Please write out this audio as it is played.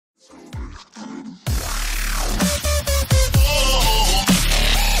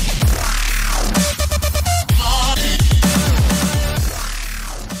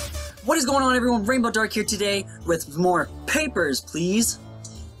on everyone, Rainbow Dark here today with more papers, please.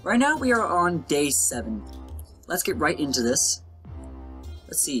 Right now we are on day 7. Let's get right into this.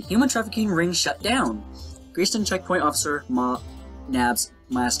 Let's see, human trafficking ring shut down. Greaston checkpoint officer nabs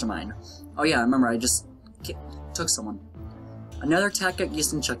mastermind. Oh yeah, I remember I just took someone. Another attack at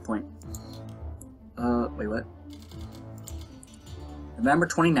Greaston checkpoint. Wait, what? November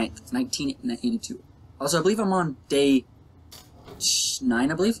 29th, 1982. Also, I believe I'm on day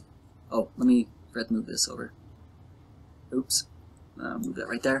 9, I believe. Oh, let me move this over. Oops. Move that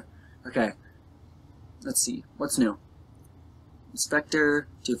right there. Okay. Let's see. What's new? Inspector.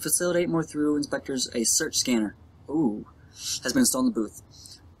 To facilitate more through inspectors, a search scanner. Ooh. Has been installed in the booth.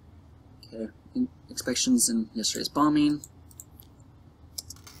 Okay. Inspections in yesterday's bombing.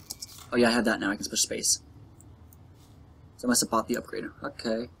 Oh yeah, I have that now. I can push space. So I must have bought the upgrade.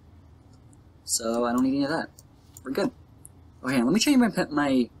 Okay. So I don't need any of that. We're good. Oh, hang on. Let me change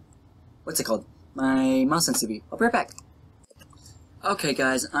my what's it called? My mouse sensitivity. I'll be right back. Okay,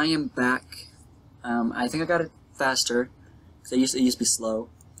 guys, I am back. I think I got it faster because it used to be slow.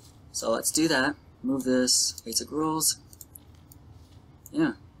 So let's do that. Move this. Basic rules.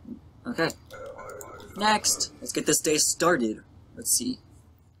 Yeah. Okay. Next, let's get this day started. Let's see.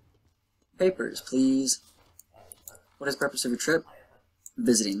 Papers, please. What is the purpose of your trip?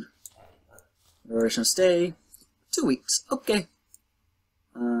 Visiting. Duration of stay. 2 weeks. Okay.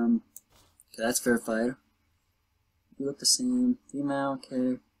 Okay, that's verified. You look the same. Female,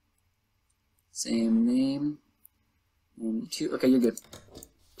 okay. Same name. And 2. Okay, you're good.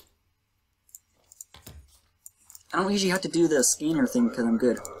 I don't usually have to do the scanner thing because I'm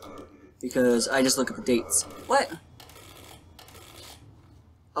good. Because I just look at the dates. What?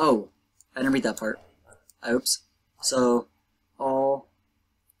 Oh, I didn't read that part. Oops. So, all,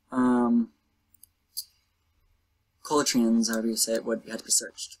 Colatrians, however you say it, would have to be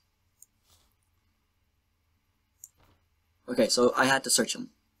searched. Okay, so I had to search them.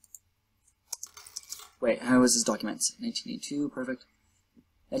 Wait, how was his documents? 1982, perfect.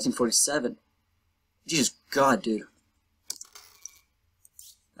 1947. Jesus God, dude.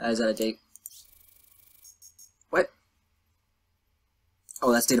 That is out of date. What?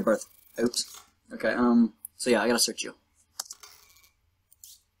 Oh, that's date of birth. Oops. Okay, so yeah, I gotta search you.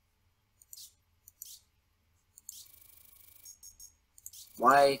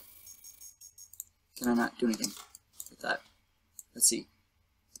 Why can I not do anything with that? Let's see.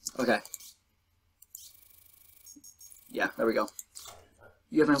 Okay. Yeah, there we go.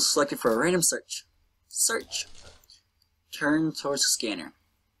 You have been selected for a random search. Search. Turn towards the scanner.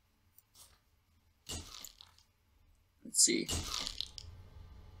 Let's see.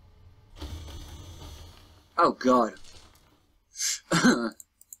 Oh God.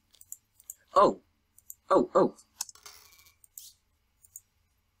 Oh.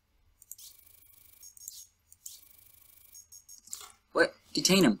 What?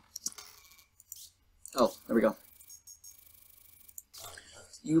 Detain him. Oh, there we go.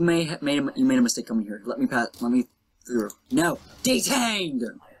 You made a mistake coming here. Let me through. No. Detained!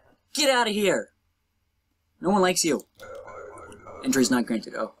 Get out of here! No one likes you. Entry's not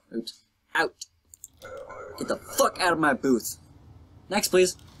granted. Oh, oops. Out. Get the fuck out of my booth. Next,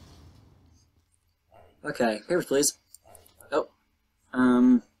 please. Okay, papers, please. Oh.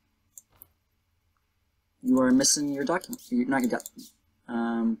 You are missing your document. You're not your document.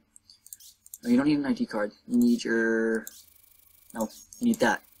 No, you don't need an ID card. You need your... No, you need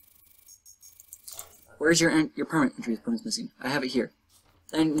that. Where's your permit? Entry permit's missing. I have it here.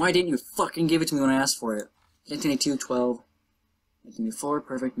 Then why didn't you fucking give it to me when I asked for it? 1982, 12. 1984,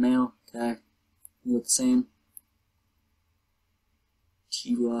 perfect, male. Okay. You look the same.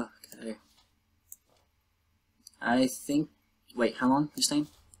 Chihuahua, okay. I think... Wait, how long you staying?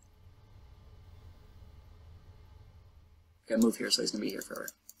 Okay, move here, so he's gonna be here forever.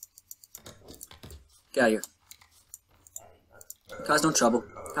 Get out of here. Cause no trouble.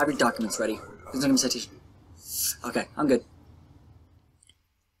 Have your documents ready. There's no gonna be citation. Okay, I'm good.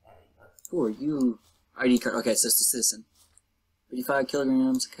 Who are you? ID card. Okay, so it's a citizen. 55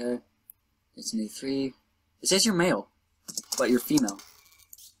 kilograms, okay. 1983. It says you're male, but you're female.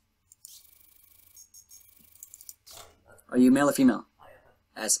 Are you male or female?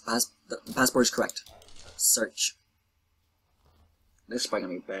 As the passport is correct. Search. This is probably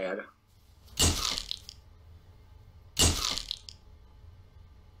gonna be bad.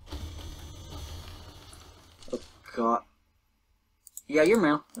 Oh God. Yeah, you're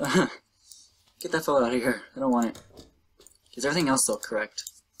male. Get that photo out of here. I don't want it. Is everything else still correct?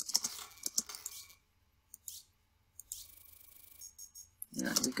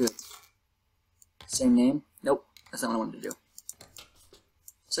 Yeah, you're good. Same name? Nope. That's not what I wanted to do.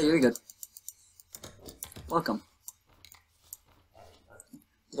 So you're good. Welcome.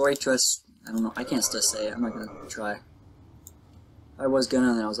 Glory to us. I don't know. I can't still say it. I'm not gonna try. I was gonna,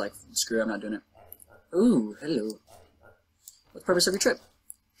 and then I was like, screw it, I'm not doing it. Ooh, hello. What's the purpose of your trip?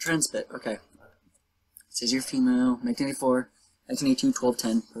 Transmit. Okay. It says you're female. 1984. 1982.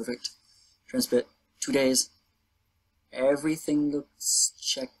 1210. Perfect. Transmit. 2 days. Everything looks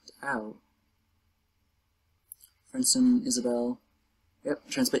checked out. Friendson, Isabel. Yep.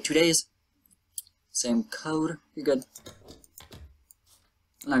 Transmit. 2 days. Same code. You're good.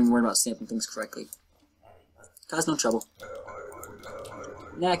 I'm not even worried about stamping things correctly. Cause no trouble.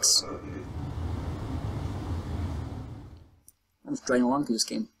 Next. I'm just driving along through this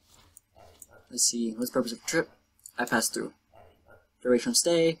game. Let's see. What's the purpose of the trip? I passed through. Duration of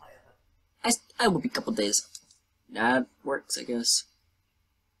stay. I will be a couple days. That works, I guess.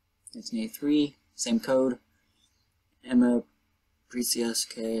 1983. Same code. Emma Precious.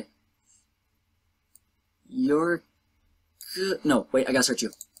 Okay. You're good. No, wait, I gotta search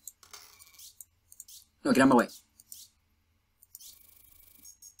you. No, get out of my way.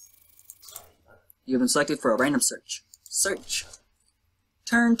 You have been selected for a random search. Search.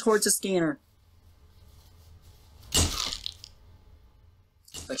 Turn towards the scanner.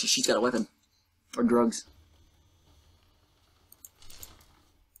 Actually, she's got a weapon. Or drugs.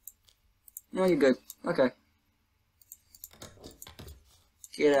 No, you're good. Okay.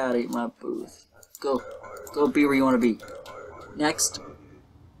 Get out of my booth. Go. Go be where you want to be. Next.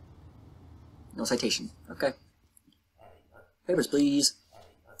 No citation. Okay. Papers, please.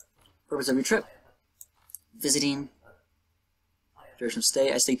 Purpose of your trip. Visiting. Duration of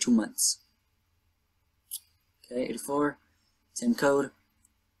stay. I stay 2 months. Okay, 84. Same code.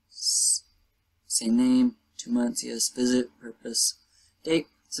 Same name. 2 months. Yes. Visit. Purpose. Date.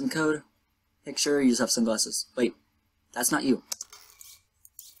 Same code. Picture. You just have sunglasses. Wait. That's not you.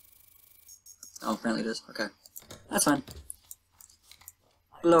 Oh, apparently it is. Okay. That's fine.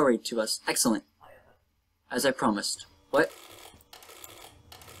 Glory to us. Excellent. As I promised. What?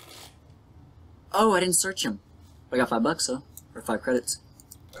 Oh, I didn't search him. I got $5 though. Or 5 credits.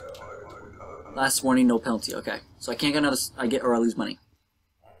 Last warning, no penalty. Okay. So I can't get another... I get or I lose money.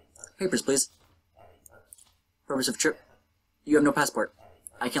 Papers, please. Purpose of trip. You have no passport.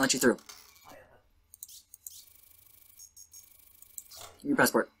 I can't let you through. Give me your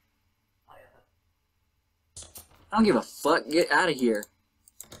passport. I don't give a fuck. Get out of here.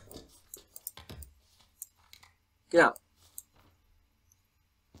 Get out.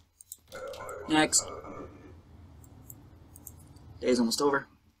 Next. Day's almost over.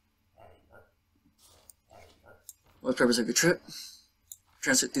 What's the purpose of your trip?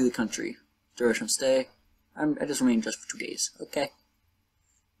 Transit through the country. Duration of stay. I just remain just for 2 days. Okay.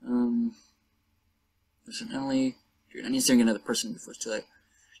 There's an Emily. I need to see another person before it's too late.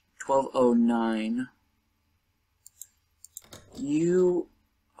 1209. You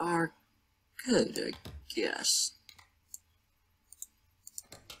are good, I guess.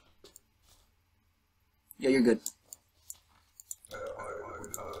 Yeah, you're good.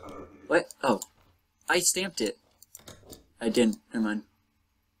 What? Oh. I stamped it. I didn't. Never mind.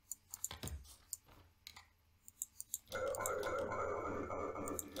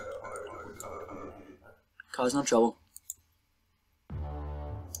 Cause no trouble.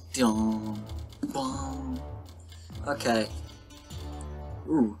 Dum, bum. Okay.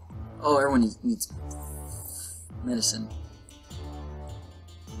 Ooh. Oh, everyone needs medicine.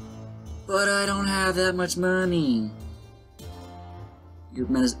 But I don't have that much money. Your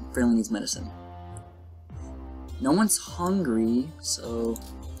family needs medicine. No one's hungry, so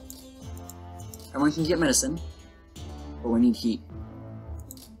everyone can get medicine. But we need heat.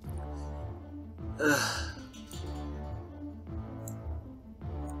 Ugh.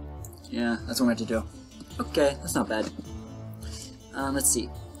 Yeah, that's what I have to do. Okay, that's not bad. Let's see.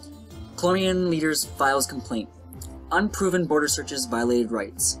 Colonian leaders files complaint. Unproven border searches violated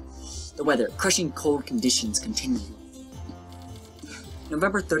rights. The weather. Crushing cold conditions continue.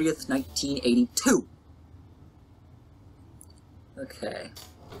 November 30th, 1982. Okay.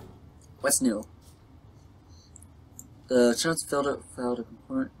 What's new? The Trumps filed a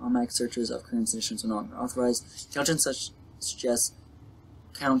complaint. Automatic searches of Korean citizens are not authorized. Intelligence suggests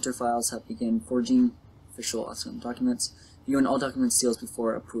counter files have begun forging official documents. Viewing all document seals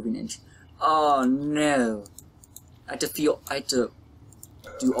before approving entry. Oh no! I had to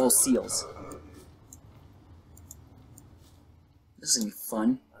do all seals. This is gonna be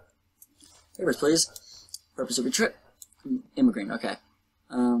fun. Papers, please. Purpose of your trip. Immigrant. Okay.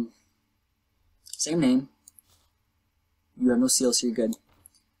 Same name. You have no seals, so you're good.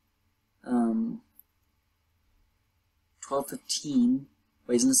 1215.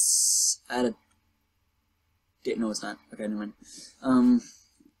 Wait, isn't this added? No, it's not. Okay, never mind.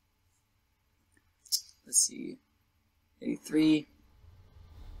 Let's see. 83.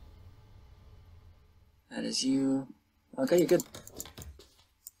 That is you. Okay, you're good.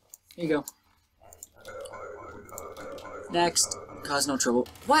 Here you go. Next. Cause no trouble.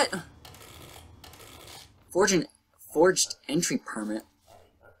 What? Forged entry permit.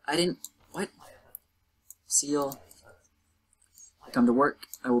 I didn't. What? Seal. I come to work.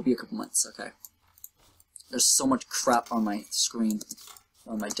 I will be a couple months. Okay. There's so much crap on my screen,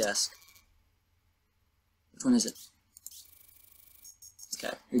 on my desk. Which one is it?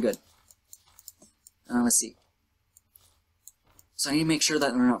 Okay, you're good. Let's see. So I need to make sure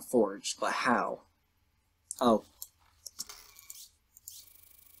that they're not forged, but how? Oh.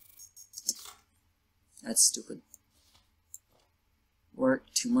 That's stupid. Work,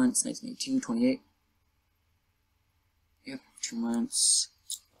 2 months, 1982, 28. Yep, 2 months.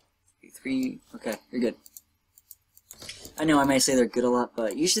 3. Okay, you're good. I know I may say they're good a lot,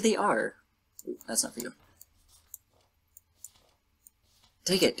 but usually they are. Ooh, that's not for you.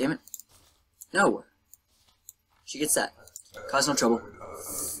 Take it, damn it. No! She gets that. Cause no trouble.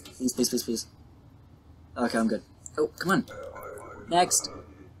 Please, please, please, please. Okay, I'm good. Oh, come on. Next.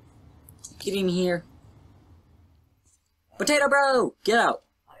 Get in here. Potato bro! Get out!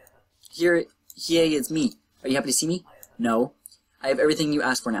 Here, it's me. Are you happy to see me? No. I have everything you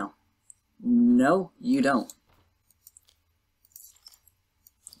asked for now. No, you don't.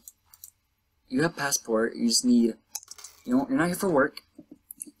 You have passport. You just need. You're not here for work.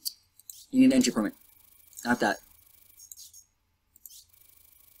 You need an entry permit. Not that.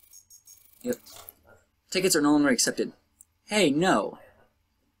 Yep. Tickets are no longer accepted. Hey, no.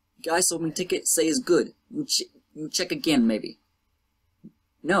 Guy sold me ticket. Say is good. You check again, maybe.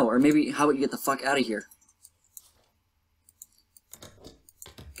 No, or maybe how about you get the fuck out of here?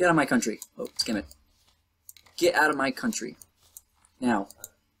 Get out of my country. Oh, skim it. Get out of my country. Now.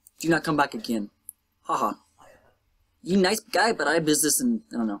 Do not come back again. Haha. You nice guy, but I have business and,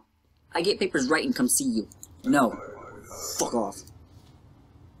 I don't know. I get papers right and come see you. No. Fuck off.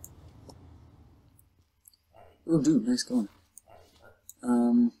 Ooh, dude, nice going.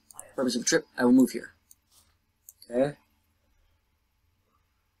 Purpose of the trip, I will move here. Okay.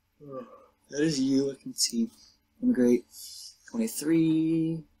 That is you, I can see. Immigrate.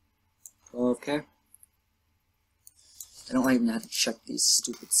 23. 12, okay. I don't even have to check these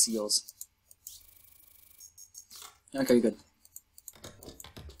stupid seals. Okay, you're good.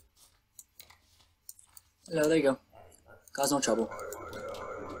 Hello, there you go. Cause no trouble.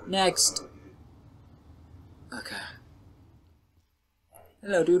 Next. Okay.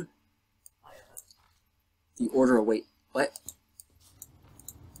 Hello, dude. The order await. What?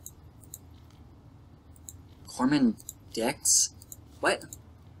 Corman Dex? What?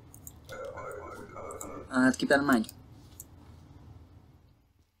 I have to keep that in mind.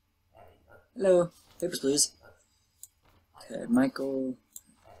 Hello. Papers, please. Okay, Michael.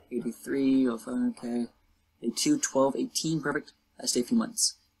 83, 05, okay. 82, 12, 18, perfect. I stay a few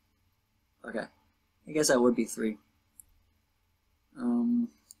months. Okay. I guess that would be 3. You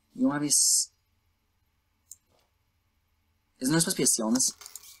don't have any isn't there supposed to be a seal on this?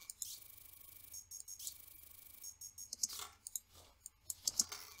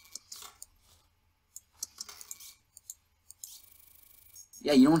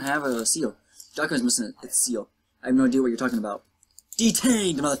 Yeah, you don't have a seal. Document's missing its seal. I have no idea what you're talking about.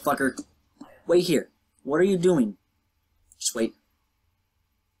 Detained, motherfucker! Wait here. What are you doing? Just wait.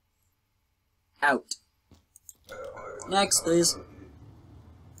 Out. Next, please.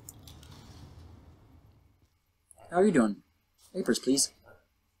 How are you doing? Papers, please.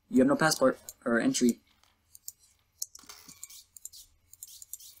 You have no passport or entry.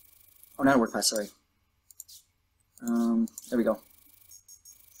 Oh, not a work pass, sorry. There we go.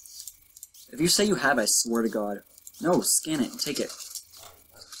 If you say you have, I swear to God. No, scan it and take it.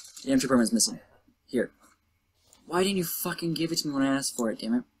 The entry permit is missing. Here. Why didn't you fucking give it to me when I asked for it,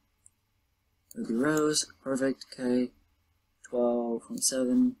 damn it? Ruby Rose, perfect, okay. 12,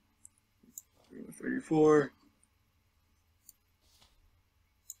 27, 34.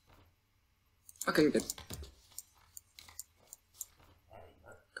 Okay, you're good.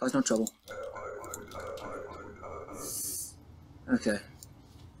 Cause no trouble. Okay.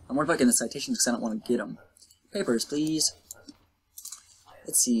 I'm worried about getting the citations because I don't want to get them. Papers, please.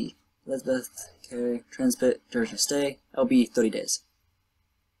 Let's see. Elizabeth, okay. Transmit, duration of stay. That'll be 30 days.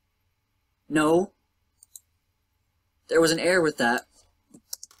 No. There was an error with that.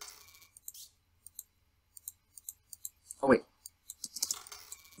 Oh, wait.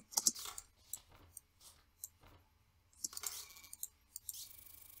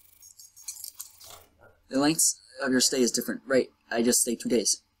 length of your stay is different. Right, I just stayed 2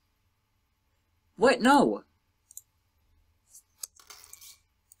 days. What? No!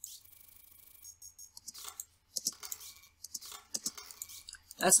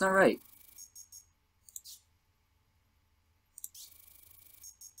 That's not right.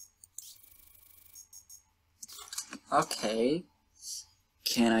 Okay.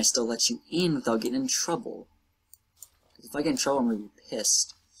 Can I still let you in without getting in trouble? If I get in trouble, I'm gonna be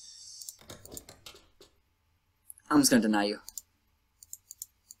pissed. I'm just gonna deny you.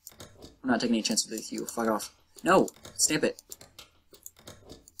 I'm not taking any chances with you. Fuck off. No! Stamp it.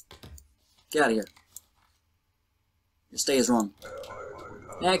 Get out of here. Your stay is wrong.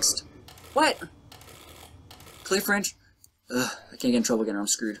 Next! What? Clear French? Ugh, I can't get in trouble again or I'm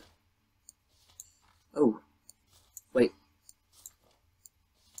screwed. Oh. Wait.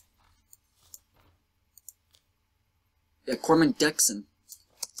 Yeah, Corman Dexon.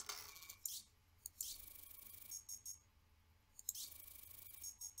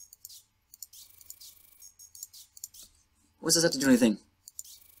 What does this have to do with anything?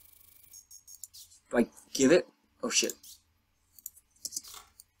 Do I give it? Oh shit.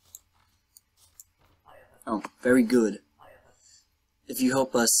 Oh, very good. If you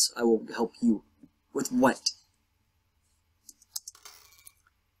help us, I will help you. With what?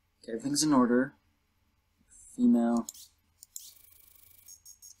 Okay, everything's in order. Female.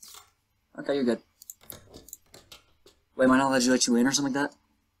 Okay, you're good. Wait, am I not allowed to let you in or something like that?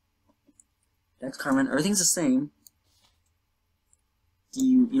 Dex Carmen, everything's the same.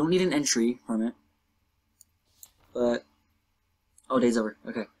 You don't need an entry permit. But... oh, day's over.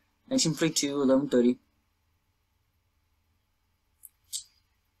 Okay. 1942, 11:30.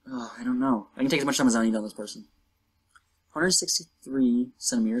 Oh, I don't know. I can take as much time as I need on this person. 163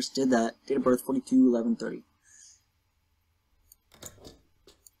 centimeters. Did that. Date of birth, 42/11/30.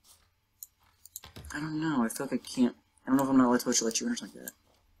 I don't know. I feel like I can't. I don't know if I'm not allowed to let you in or something like that.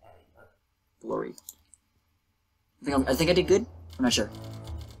 Blurry. I think I did good? I'm not sure.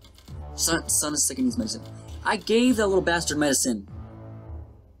 Son is sick and needs medicine. I gave that little bastard medicine.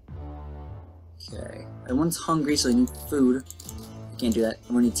 Okay. Everyone's hungry, so they need food. I can't do that.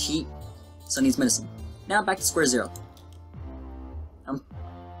 Everyone needs heat. Son needs medicine. Now back to square zero.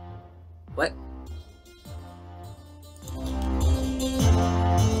 What?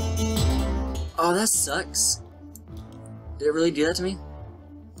 Oh, that sucks. Did it really do that to me?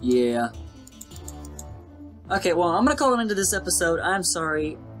 Yeah. Okay, well, I'm gonna call it into this episode. I'm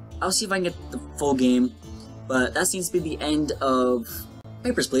sorry. I'll see if I can get the full game. But that seems to be the end of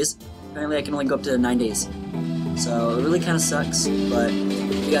Papers, Please. Apparently I can only go up to 9 days. So it really kind of sucks. But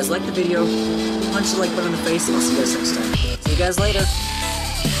if you guys like the video, punch the like button in the face, and I'll see you guys next time. See you guys later.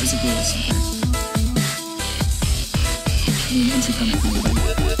 There's a goal. Entry coming.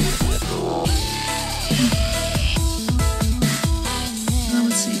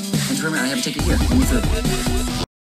 Let's see. Entry permit, I have to take it here. Let me through.